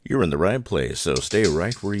You're in the right place, so stay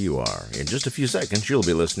right where you are. In just a few seconds, you'll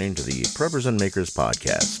be listening to the Preppers and Makers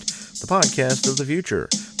podcast, the podcast of the future,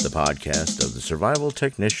 the podcast of the survival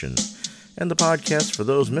technician, and the podcast for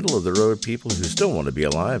those middle-of-the-road people who still want to be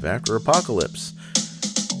alive after apocalypse.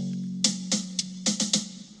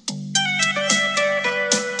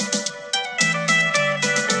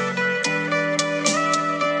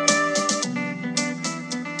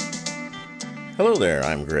 Hello there,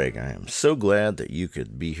 I'm Greg. I am so glad that you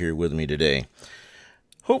could be here with me today.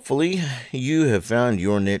 Hopefully, you have found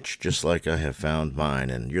your niche just like I have found mine,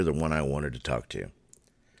 and you're the one I wanted to talk to.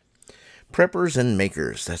 Preppers and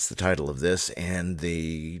Makers, that's the title of this, and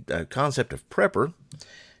the concept of prepper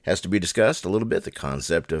has to be discussed a little bit. The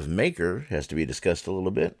concept of maker has to be discussed a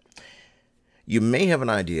little bit. You may have an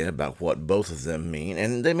idea about what both of them mean,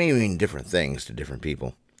 and they may mean different things to different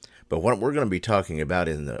people. But what we're going to be talking about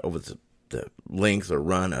over the length or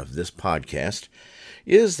run of this podcast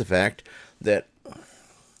is the fact that,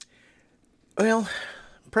 well,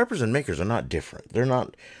 preppers and makers are not different. They're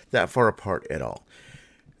not that far apart at all.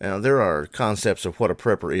 Now, there are concepts of what a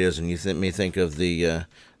prepper is, and you may think of the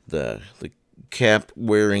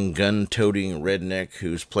cap-wearing, gun-toting redneck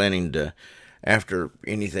who's planning to, after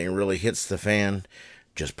anything really hits the fan,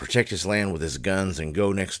 just protect his land with his guns and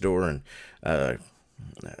go next door and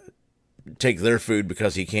take their food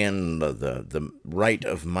because he can, the right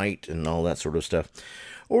of might and all that sort of stuff.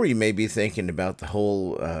 Or you may be thinking about the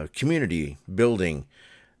whole community building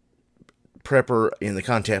prepper in the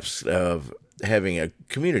context of having a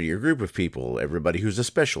community or group of people, everybody who's a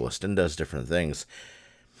specialist and does different things.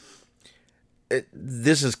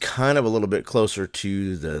 This is kind of a little bit closer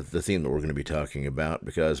to the theme that we're going to be talking about,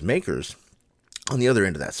 because makers, on the other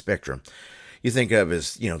end of that spectrum, you think of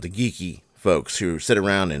as, the geeky folks who sit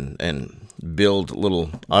around and build little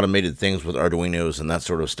automated things with Arduinos and that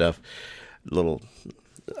sort of stuff, little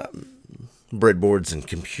breadboards and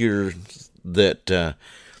computers that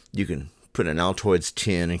you can put in an Altoids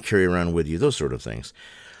tin and carry around with you, those sort of things.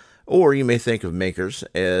 Or you may think of makers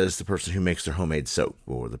as the person who makes their homemade soap,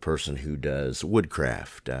 or the person who does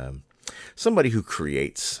woodcraft, somebody who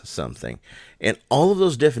creates something. And all of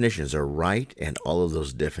those definitions are right, and all of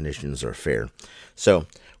those definitions are fair. So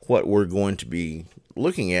what we're going to be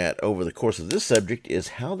looking at over the course of this subject is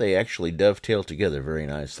how they actually dovetail together very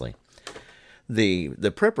nicely. The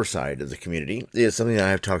prepper side of the community is something that I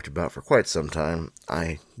have talked about for quite some time.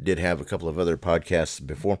 I did have a couple of other podcasts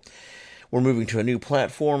before. We're moving to a new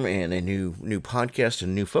platform and a new podcast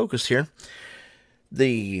and new focus here.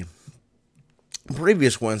 The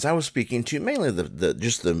previous ones I was speaking to mainly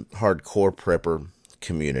just the hardcore prepper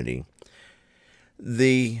community.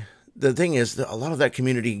 The thing is that a lot of that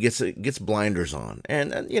community gets blinders on,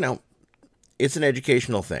 and it's an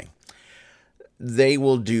educational thing. They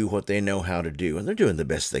will do what they know how to do, and they're doing the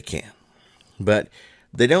best they can. But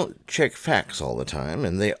they don't check facts all the time,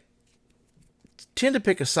 and they tend to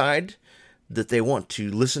pick a side that they want to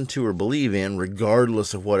listen to or believe in,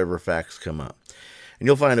 regardless of whatever facts come up. And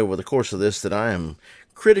you'll find over the course of this that I am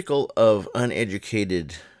critical of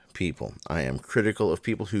uneducated people. I am critical of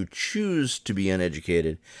people who choose to be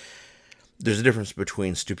uneducated. There's a difference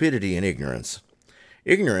between stupidity and ignorance.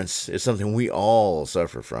 Ignorance is something we all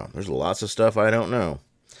suffer from. There's lots of stuff I don't know.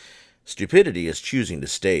 Stupidity is choosing to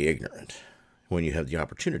stay ignorant when you have the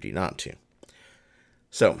opportunity not to.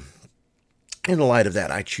 So, in the light of that,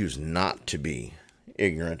 I choose not to be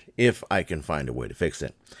ignorant if I can find a way to fix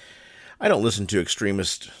it. I don't listen to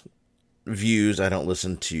extremist views. I don't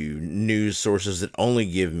listen to news sources that only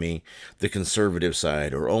give me the conservative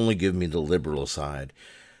side or only give me the liberal side,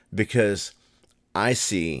 because I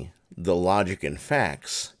see the logic and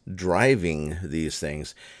facts driving these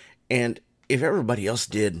things. And if everybody else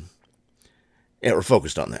did, or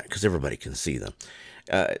focused on that, because everybody can see them,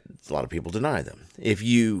 a lot of people deny them. If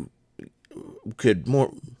you could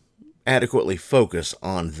more adequately focus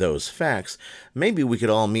on those facts, maybe we could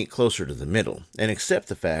all meet closer to the middle and accept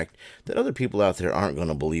the fact that other people out there aren't going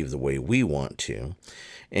to believe the way we want to.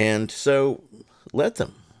 And so let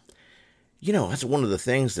them. That's one of the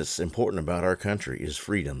things that's important about our country is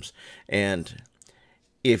freedoms. And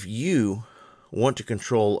if you want to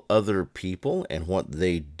control other people and what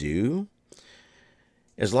they do,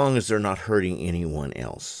 as long as they're not hurting anyone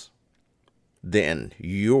else, then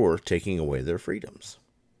you're taking away their freedoms.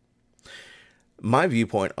 My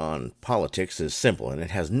viewpoint on politics is simple, and it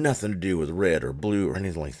has nothing to do with red or blue or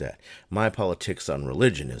anything like that. My politics on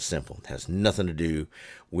religion is simple. It has nothing to do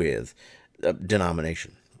with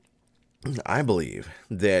denomination. I believe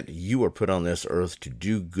that you are put on this earth to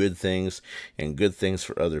do good things, and good things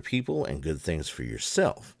for other people, and good things for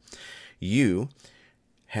yourself. You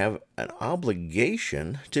have an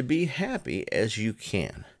obligation to be happy as you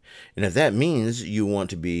can. And if that means you want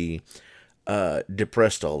to be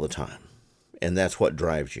depressed all the time, and that's what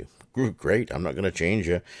drives you, great, I'm not going to change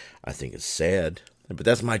you. I think it's sad, but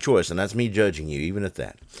that's my choice, and that's me judging you, even at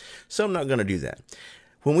that. So I'm not going to do that.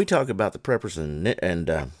 When we talk about the preppers and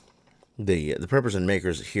the preppers and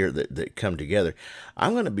makers here that come together,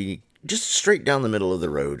 I'm going to be just straight down the middle of the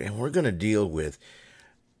road, and we're going to deal with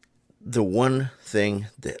the one thing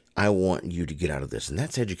that I want you to get out of this, and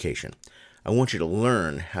that's education. I want you to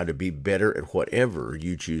learn how to be better at whatever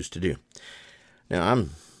you choose to do. Now,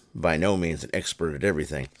 I'm by no means an expert at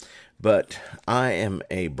everything, but I am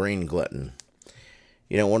a brain glutton.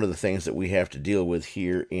 You know, one of the things that we have to deal with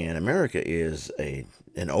here in America is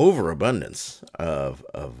an overabundance of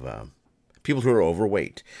people who are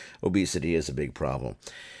overweight. Obesity is a big problem.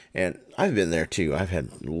 And I've been there too. I've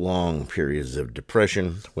had long periods of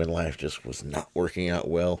depression when life just was not working out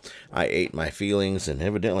well. I ate my feelings, and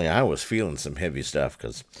evidently I was feeling some heavy stuff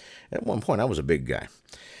because at one point I was a big guy.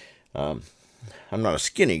 I'm not a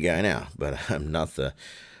skinny guy now, but I'm not the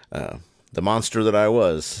monster that I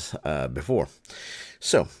was before.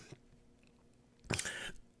 So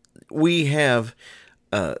we have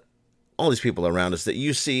all these people around us that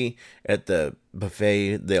you see at the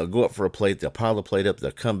buffet. They'll go up for a plate, they'll pile the plate up,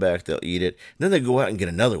 they'll come back, they'll eat it, and then they go out and get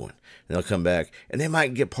another one, and they'll come back, and they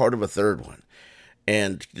might get part of a third one,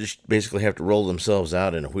 and just basically have to roll themselves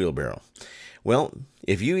out in a wheelbarrow. Well,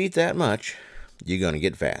 if you eat that much, you're going to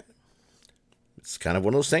get fat. It's kind of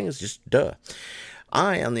one of those things, just duh.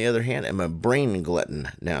 I, on the other hand, am a brain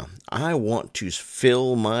glutton. Now, I want to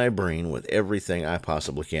fill my brain with everything I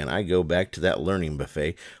possibly can. I go back to that learning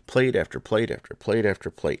buffet, plate after plate after plate after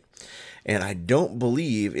plate. And I don't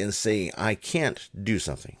believe in saying I can't do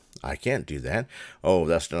something. I can't do that. Oh,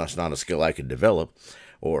 that's not a skill I could develop.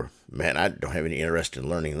 Or, man, I don't have any interest in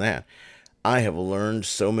learning that. I have learned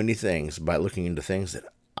so many things by looking into things that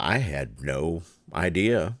I had no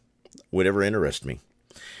idea would ever interest me.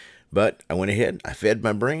 But I went ahead, I fed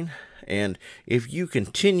my brain, and if you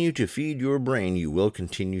continue to feed your brain, you will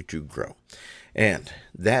continue to grow. And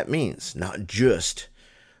that means not just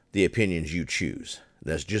the opinions you choose.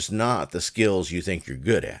 That's just not the skills you think you're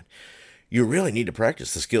good at. You really need to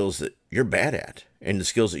practice the skills that you're bad at and the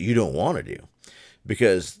skills that you don't want to do.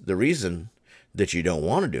 Because the reason that you don't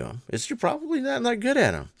want to do them is you're probably not good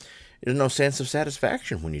at them. There's no sense of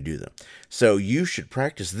satisfaction when you do them. So you should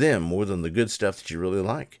practice them more than the good stuff that you really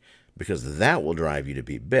like, because that will drive you to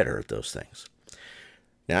be better at those things.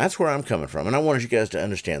 Now, that's where I'm coming from, and I wanted you guys to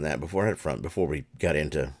understand that before we got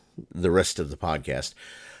into the rest of the podcast.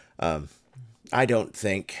 I don't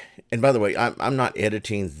think, and by the way, I'm not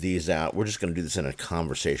editing these out. We're just going to do this in a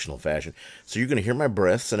conversational fashion. So you're going to hear my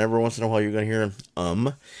breaths, and every once in a while you're going to hear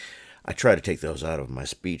I try to take those out of my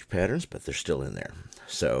speech patterns, but they're still in there.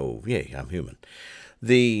 So, yay, I'm human.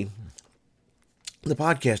 The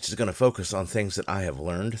podcast is going to focus on things that I have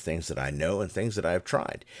learned, things that I know, and things that I've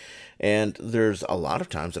tried. And there's a lot of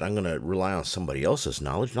times that I'm going to rely on somebody else's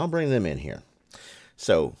knowledge, and I'll bring them in here.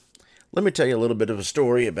 So, let me tell you a little bit of a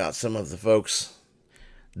story about some of the folks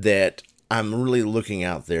that I'm really looking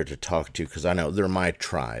out there to talk to, because I know they're my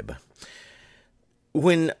tribe.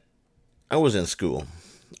 When I was in school,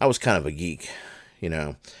 I was kind of a geek,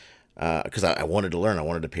 because I wanted to learn, I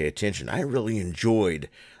wanted to pay attention. I really enjoyed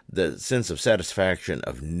the sense of satisfaction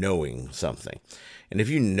of knowing something. And if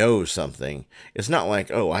you know something, it's not like,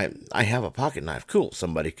 oh, I have a pocket knife. Cool,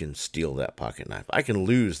 somebody can steal that pocket knife. I can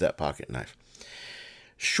lose that pocket knife.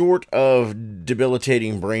 Short of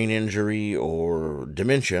debilitating brain injury or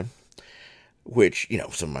dementia, which,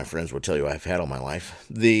 some of my friends will tell you I've had all my life,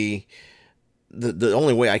 the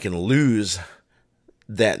only way I can lose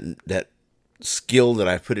that skill that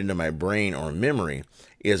I've put into my brain or memory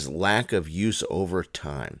is lack of use over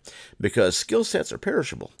time, because skill sets are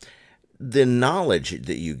perishable. The knowledge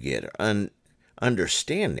that you get and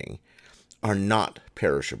understanding are not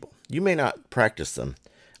perishable. You may not practice them.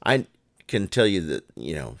 I can tell you that,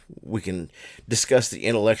 we can discuss the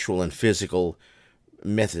intellectual and physical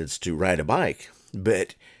methods to ride a bike,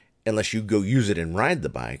 but unless you go use it and ride the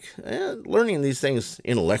bike, learning these things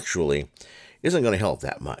intellectually isn't going to help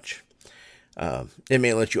that much. It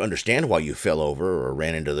may let you understand why you fell over or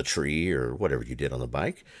ran into the tree or whatever you did on the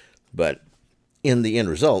bike, but in the end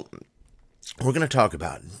result, we're going to talk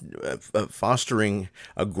about fostering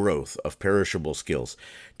a growth of perishable skills,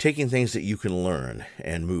 taking things that you can learn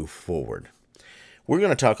and move forward. We're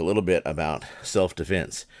going to talk a little bit about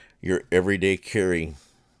self-defense, your everyday carry,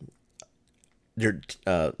 your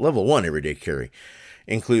level 1 everyday carry,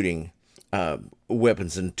 including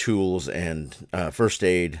weapons and tools and first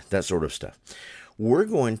aid, that sort of stuff. we're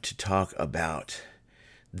going to talk about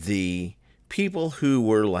the people who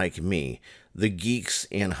were like me, the geeks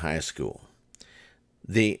in high school.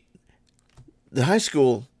 The high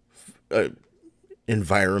school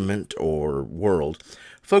environment or world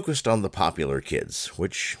focused on the popular kids,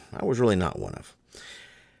 which I was really not one of.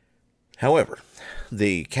 However,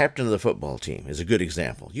 the captain of the football team is a good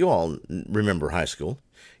example. You all remember high school.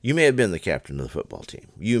 You may have been the captain of the football team.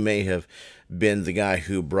 You may have been the guy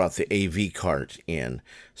who brought the AV cart in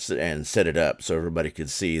and set it up so everybody could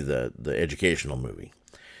see the educational movie.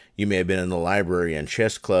 You may have been in the library and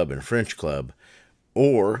chess club and French club,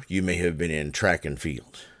 or you may have been in track and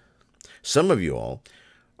field. Some of you all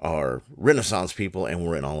are Renaissance people and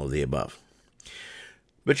were in all of the above.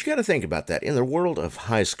 But you got to think about that. In the world of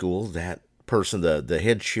high school, that person, the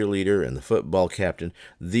head cheerleader and the football captain,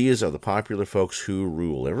 these are the popular folks who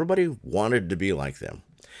rule. Everybody wanted to be like them.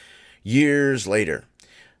 Years later,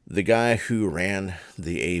 the guy who ran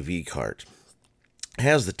the AV cart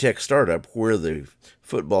has the tech startup where the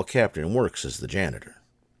football captain works as the janitor.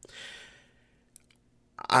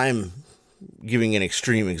 I'm giving an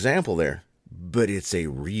extreme example there, but it's a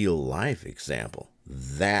real life example.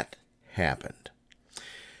 That happened.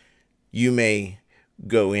 You may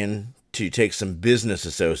go in to take some business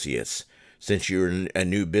associates, since you're a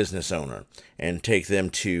new business owner, and take them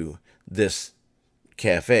to this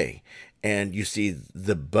cafe, and you see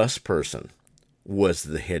the bus person was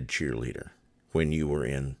the head cheerleader when you were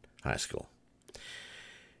in high school.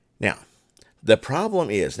 Now, the problem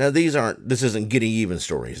is, this isn't getting even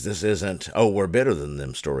stories. This isn't, oh, we're better than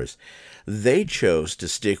them stories. They chose to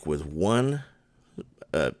stick with one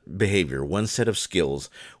behavior, one set of skills,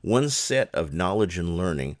 one set of knowledge and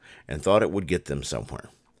learning, and thought it would get them somewhere.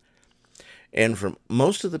 And from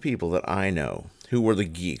most of the people that I know who were the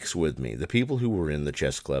geeks with me, the people who were in the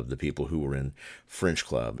chess club, the people who were in French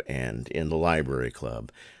club and in the library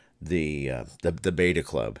club, the beta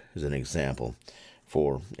club is an example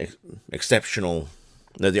for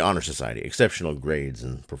the honor society, exceptional grades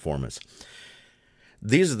and performance.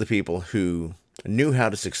 These are the people who knew how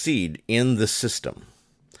to succeed in the system,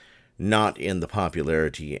 not in the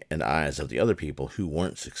popularity and eyes of the other people who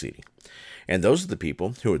weren't succeeding. And those are the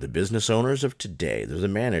people who are the business owners of today. They're the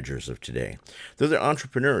managers of today. They're the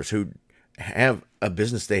entrepreneurs who have a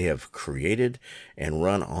business they have created and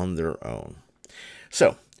run on their own.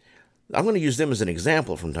 So, I'm going to use them as an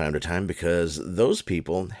example from time to time because those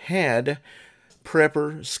people had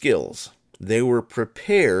prepper skills. They were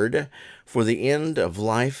prepared for the end of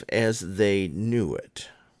life as they knew it.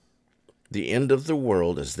 The end of the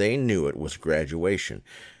world as they knew it was graduation.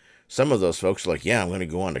 Some of those folks are like, yeah, I'm going to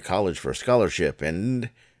go on to college for a scholarship. And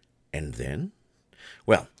then?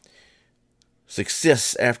 Well,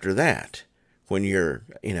 success after that, when you're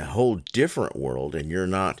in a whole different world and you're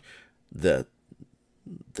not the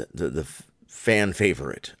fan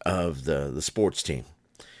favorite of the sports team,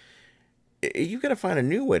 you've got to find a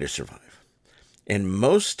new way to survive. And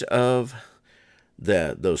most of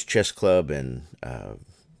those chess club and I'm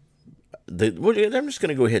just going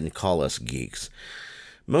to go ahead and call us geeks.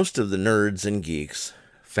 Most of the nerds and geeks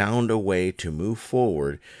found a way to move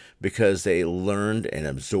forward because they learned and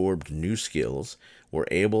absorbed new skills, were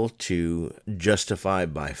able to justify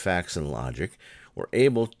by facts and logic, were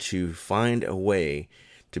able to find a way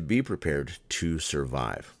to be prepared to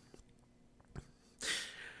survive.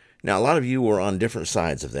 Now, a lot of you were on different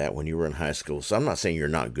sides of that when you were in high school, so I'm not saying you're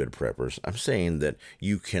not good preppers. I'm saying that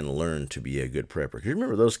you can learn to be a good prepper. Because you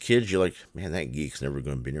remember those kids, you're like, man, that geek's never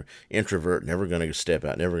going to be an introvert, never going to step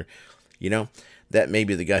out, never, that may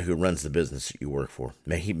be the guy who runs the business that you work for.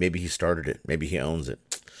 Maybe he started it. Maybe he owns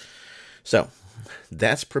it. So,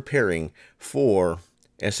 that's preparing for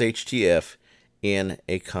SHTF in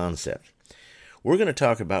a concept. We're going to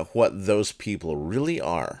talk about what those people really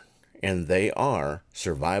are. And they are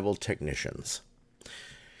survival technicians.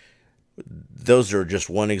 Those are just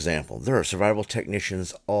one example. There are survival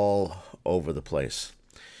technicians all over the place.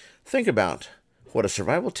 Think about what a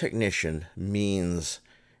survival technician means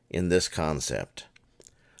in this concept.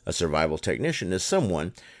 A survival technician is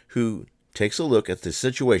someone who takes a look at the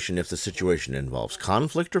situation, if the situation involves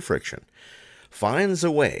conflict or friction, finds a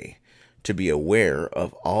way to be aware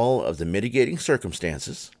of all of the mitigating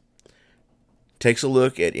circumstances, takes a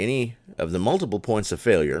look at any of the multiple points of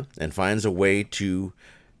failure and finds a way to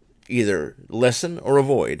either lessen or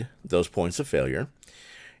avoid those points of failure,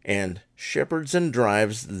 and shepherds and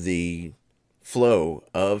drives the flow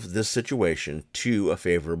of this situation to a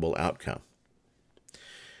favorable outcome.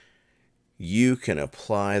 You can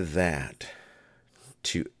apply that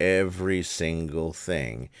to every single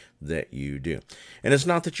thing that you do. And it's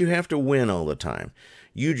not that you have to win all the time.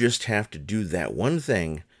 You just have to do that one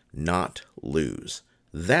thing, not lose.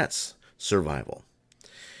 That's survival.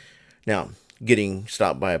 Now, getting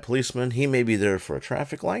stopped by a policeman, he may be there for a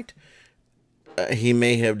traffic light. He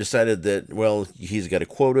may have decided that, well, he's got a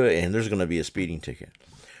quota and there's going to be a speeding ticket.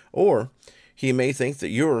 Or he may think that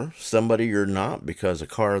you're somebody you're not because a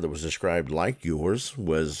car that was described like yours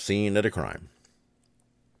was seen at a crime.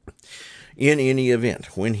 In any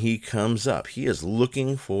event, when he comes up, he is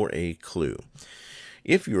looking for a clue.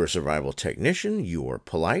 If you're a survival technician, you are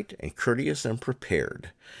polite and courteous and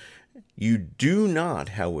prepared. You do not,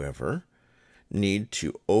 however, need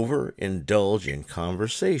to overindulge in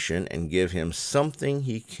conversation and give him something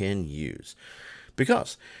he can use.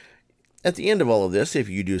 Because at the end of all of this, if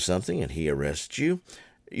you do something and he arrests you,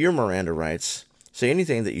 your Miranda rights say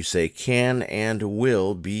anything that you say can and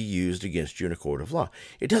will be used against you in a court of law.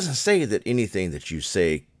 It doesn't say that anything that you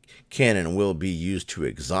say can and will be used to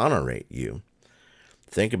exonerate you.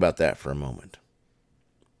 Think about that for a moment.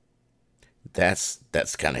 That's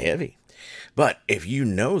kind of heavy. But if you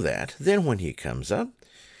know that, then when he comes up,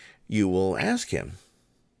 you will ask him,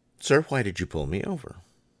 "Sir, why did you pull me over?"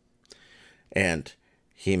 And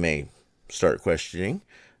he may start questioning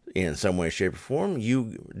in some way, shape, or form.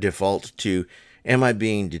 You default to, "Am I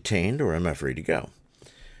being detained or am I free to go?"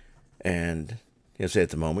 And he'll say, "At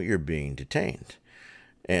the moment, you're being detained,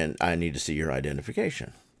 and I need to see your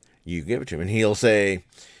identification." You give it to him, and he'll say,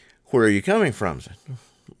 "Where are you coming from?"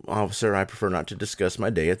 "Officer, I prefer not to discuss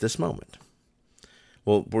my day at this moment."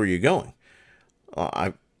 "Well, where are you going?"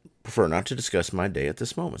 "I prefer not to discuss my day at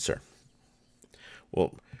this moment, sir."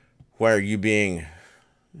 "Well, why are you being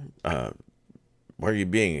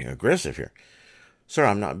aggressive here?" "Sir,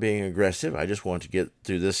 I'm not being aggressive. I just want to get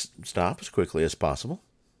through this stop as quickly as possible."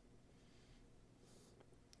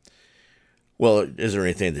 "Well, is there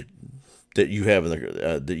anything that you have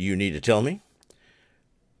that you need to tell me?"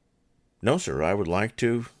 "No, sir. I would like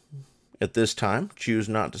to, at this time, choose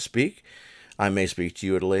not to speak. I may speak to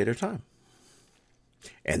you at a later time."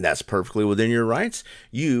 And that's perfectly within your rights.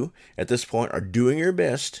 You, at this point, are doing your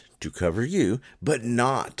best to cover you, but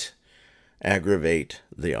not aggravate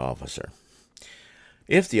the officer.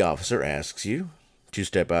 If the officer asks you to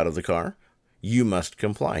step out of the car, you must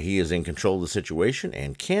comply. He is in control of the situation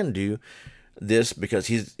and can do this because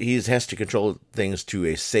he has to control things to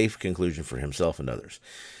a safe conclusion for himself and others.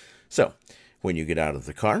 So, when you get out of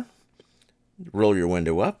the car, roll your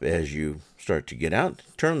window up as you start to get out,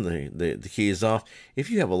 turn the keys off.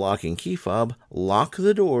 If you have a locking key fob, lock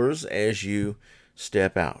the doors as you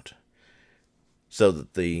step out so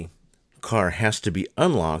that the car has to be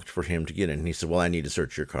unlocked for him to get in. And he said, "Well, I need to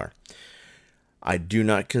search your car." "I do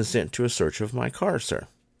not consent to a search of my car, sir."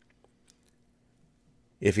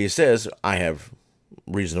 If he says, "I have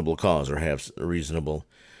reasonable cause" or have reasonable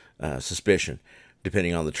suspicion,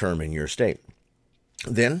 depending on the term in your state,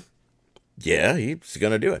 then yeah, he's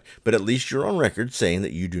going to do it. But at least you're on record saying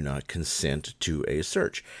that you do not consent to a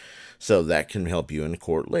search. So that can help you in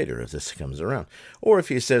court later if this comes around. Or if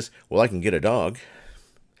he says, "Well, I can get a dog."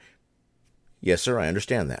 "Yes, sir, I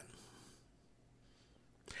understand that."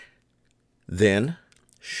 Then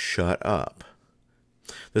shut up.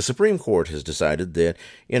 The Supreme Court has decided that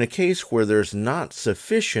in a case where there's not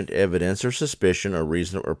sufficient evidence or suspicion or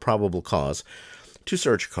reason or probable cause to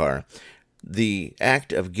search a car, the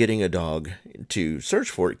act of getting a dog to search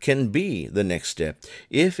for it can be the next step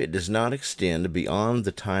if it does not extend beyond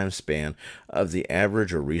the time span of the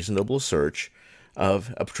average or reasonable search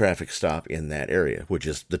of a traffic stop in that area, which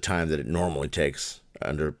is the time that it normally takes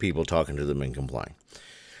under people talking to them and complying.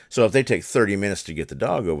 So if they take 30 minutes to get the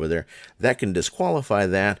dog over there, that can disqualify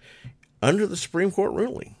that under the Supreme Court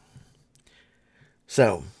ruling.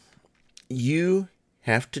 So you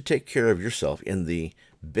have to take care of yourself in the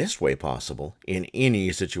best way possible in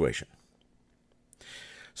any situation.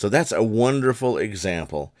 So that's a wonderful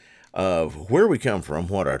example of where we come from,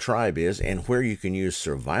 what our tribe is, and where you can use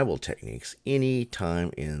survival techniques any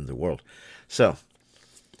time in the world. So,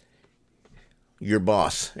 your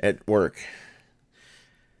boss at work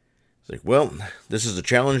is like, "Well, this is a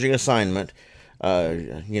challenging assignment.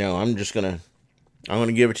 I'm going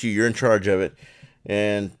to give it to you. You're in charge of it,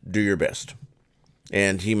 and do your best."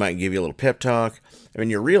 And he might give you a little pep talk. I mean,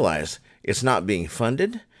 you realize it's not being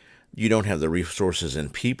funded. You don't have the resources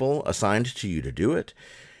and people assigned to you to do it.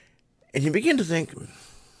 And you begin to think,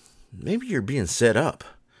 maybe you're being set up.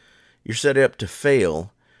 You're set up to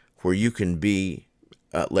fail where you can be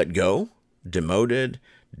let go, demoted,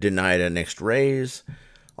 denied a next raise,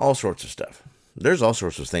 all sorts of stuff. There's all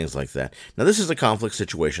sorts of things like that. Now, this is a conflict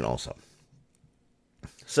situation also.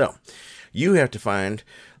 So, you have to find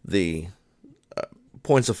the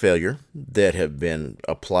points of failure that have been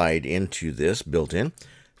applied into this, built in,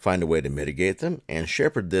 find a way to mitigate them, and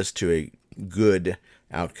shepherd this to a good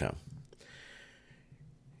outcome.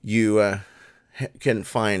 You can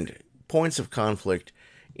find points of conflict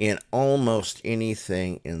in almost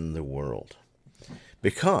anything in the world.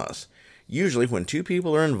 Because usually when two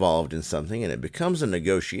people are involved in something and it becomes a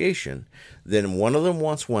negotiation, then one of them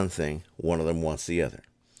wants one thing, one of them wants the other.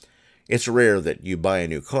 It's rare that you buy a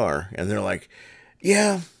new car and they're like,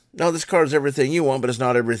 yeah, no, this car is everything you want, but it's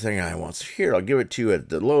not everything I want. So here, I'll give it to you at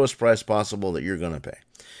the lowest price possible that you're going to pay.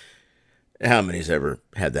 How many's ever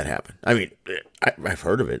had that happen? I mean, I've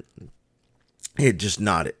heard of it. It's just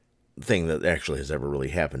not a thing that actually has ever really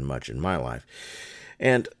happened much in my life.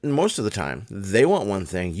 And most of the time, they want one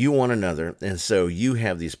thing, you want another, and so you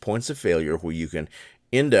have these points of failure where you can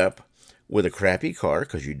end up with a crappy car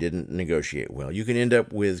because you didn't negotiate well. You can end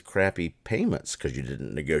up with crappy payments because you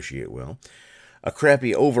didn't negotiate well. A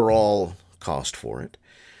crappy overall cost for it.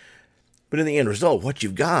 But in the end result, what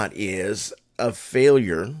you've got is a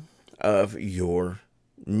failure of your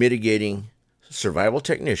mitigating survival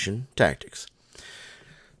technician tactics.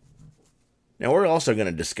 Now, we're also going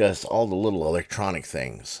to discuss all the little electronic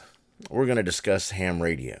things. We're going to discuss ham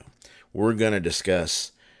radio. We're going to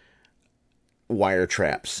discuss wire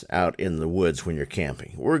traps out in the woods when you're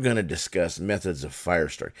camping. We're going to discuss methods of fire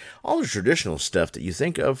starting. All the traditional stuff that you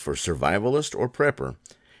think of for survivalist or prepper.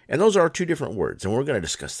 And those are two different words, and we're going to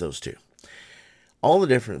discuss those too. All the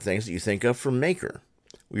different things that you think of for maker.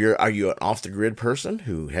 Are you an off-the-grid person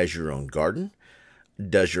who has your own garden?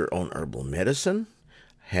 Does your own herbal medicine?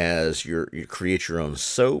 You create your own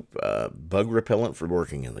soap, bug repellent for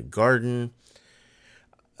working in the garden.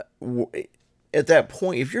 At that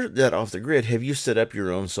point, if you're that off the grid, have you set up your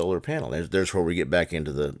own solar panel? There's where we get back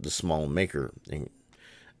into the small maker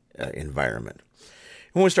environment.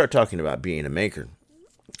 When we start talking about being a maker,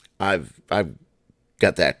 I've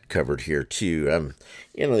got that covered here too. I'm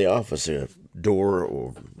in the office, a door,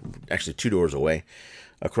 or actually 2 doors away,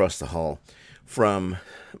 across the hall from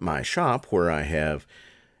my shop, where I have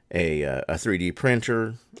a 3D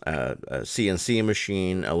printer, a CNC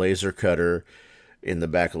machine, a laser cutter. In the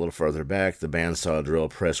back, a little further back, the bandsaw, drill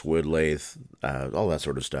press, wood lathe, all that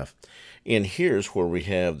sort of stuff. In here's where we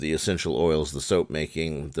have the essential oils, the soap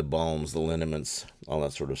making, the balms, the liniments, all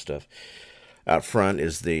that sort of stuff. Out front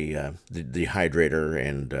is the hydrator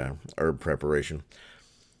and herb preparation.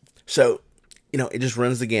 So, it just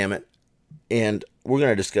runs the gamut. And we're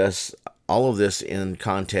going to discuss all of this in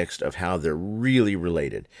context of how they're really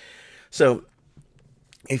related. So,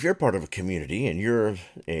 if you're part of a community and you're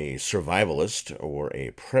a survivalist or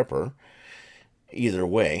a prepper, either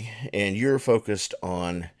way, and you're focused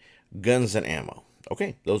on guns and ammo,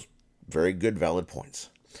 okay, those very good, valid points.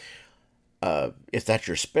 If that's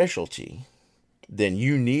your specialty, then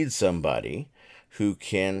you need somebody who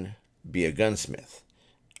can be a gunsmith.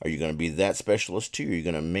 Are you going to be that specialist too? Are you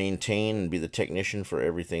going to maintain and be the technician for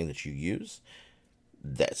everything that you use?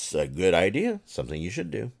 That's a good idea, something you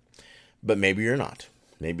should do. But maybe you're not.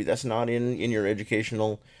 Maybe that's not in your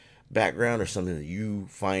educational background or something that you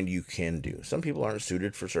find you can do. Some people aren't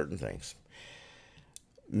suited for certain things.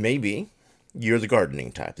 Maybe you're the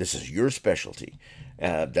gardening type. This is your specialty.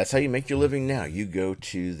 That's how you make your living now. You go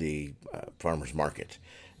to the farmer's market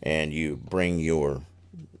and you bring your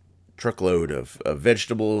truckload of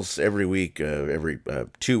vegetables every week, every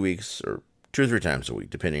 2 weeks, or 2 or 3 times a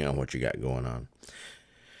week, depending on what you got going on.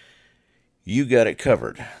 You got it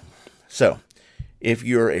covered. So, if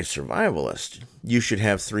you're a survivalist, you should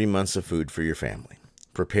have 3 months of food for your family,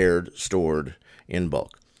 prepared, stored, in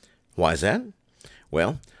bulk. Why is that?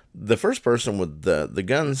 Well, the first person with the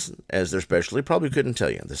guns as their specialty probably couldn't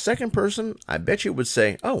tell you. The second person, I bet you would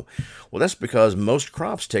say, oh, well, that's because most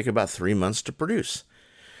crops take about 3 months to produce.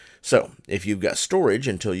 So, if you've got storage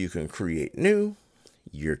until you can create new,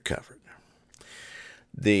 you're covered.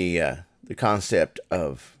 The concept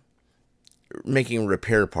of making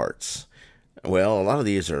repair parts. Well, a lot of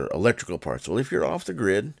these are electrical parts. Well, if you're off the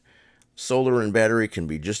grid, solar and battery can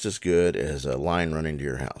be just as good as a line running to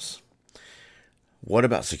your house. What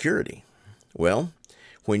about security? Well,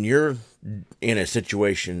 when you're in a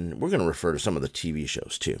situation, we're going to refer to some of the TV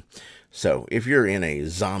shows too. So if you're in a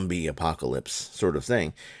zombie apocalypse sort of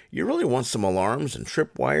thing, you really want some alarms and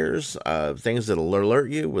tripwires, things that'll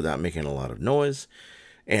alert you without making a lot of noise.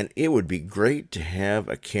 And it would be great to have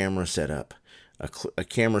a camera set up, a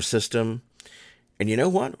camera system. And you know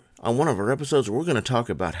what? On one of our episodes, we're going to talk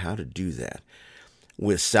about how to do that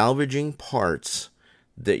with salvaging parts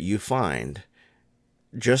that you find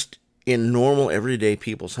just in normal, everyday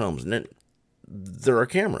people's homes. And there are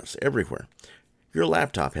cameras everywhere. Your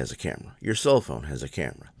laptop has a camera. Your cell phone has a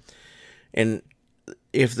camera. And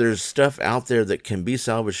if there's stuff out there that can be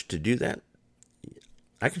salvaged to do that,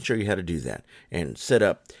 I can show you how to do that and set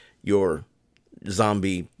up your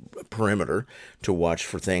zombie perimeter to watch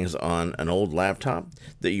for things on an old laptop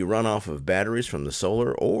that you run off of batteries from the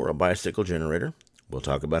solar or a bicycle generator. We'll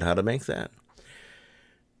talk about how to make that.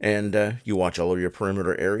 And you watch all of your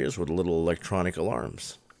perimeter areas with little electronic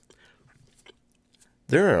alarms.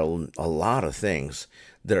 There are a lot of things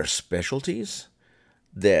that are specialties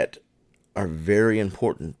that are very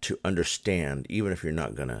important to understand, even if you're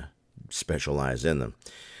not going to specialize in them.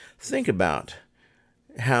 Think about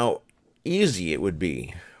how easy it would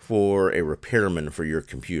be for a repairman for your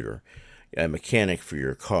computer, a mechanic for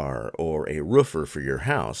your car, or a roofer for your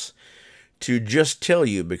house to just tell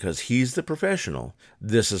you, because he's the professional,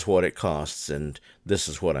 this is what it costs and this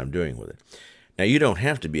is what I'm doing with it. Now, you don't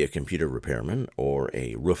have to be a computer repairman or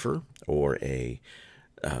a roofer or a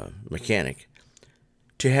mechanic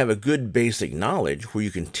to have a good basic knowledge where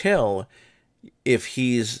you can tell if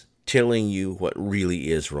he's telling you what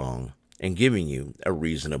really is wrong and giving you a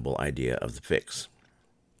reasonable idea of the fix.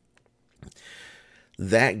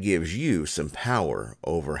 That gives you some power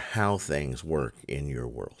over how things work in your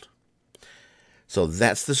world. So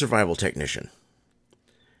that's the survival technician.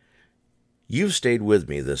 You've stayed with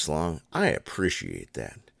me this long. I appreciate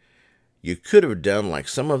that. You could have done like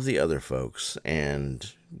some of the other folks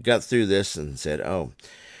and got through this and said, oh,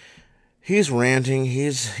 he's ranting,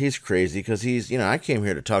 he's crazy because I came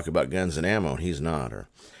here to talk about guns and ammo and he's not. Or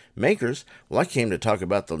makers, well, I came to talk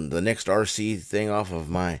about the next RC thing off of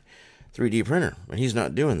my 3D printer and he's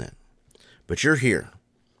not doing that. But you're here.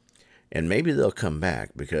 And maybe they'll come back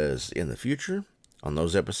because in the future, on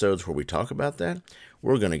those episodes where we talk about that,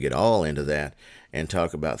 we're going to get all into that and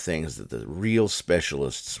talk about things that the real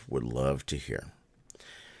specialists would love to hear.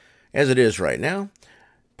 As it is right now,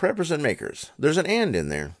 preppers and makers. There's an and in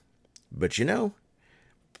there. But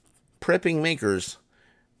prepping makers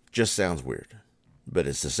just sounds weird. But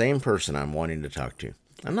it's the same person I'm wanting to talk to.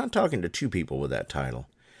 I'm not talking to two people with that title.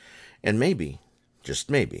 And maybe,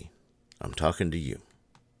 just maybe, I'm talking to you.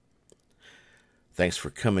 Thanks for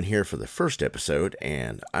coming here for the first episode,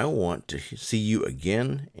 and I want to see you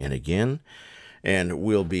again and again. And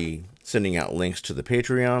we'll be sending out links to the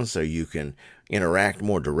Patreon so you can interact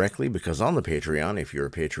more directly, because on the Patreon, if you're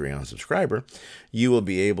a Patreon subscriber, you will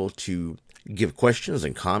be able to give questions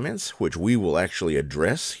and comments, which we will actually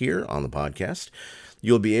address here on the podcast.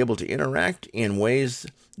 You'll be able to interact in ways,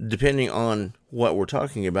 depending on what we're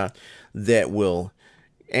talking about, that will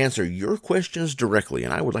answer your questions directly.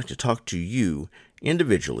 And I would like to talk to you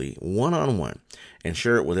individually, one-on-one, and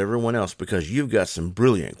share it with everyone else because you've got some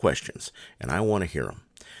brilliant questions, and I want to hear them.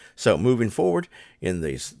 So moving forward in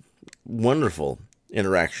this wonderful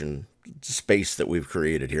interaction space that we've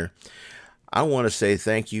created here, I want to say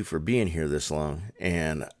thank you for being here this long,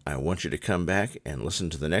 and I want you to come back and listen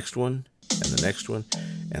to the next one and the next one,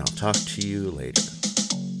 and I'll talk to you later.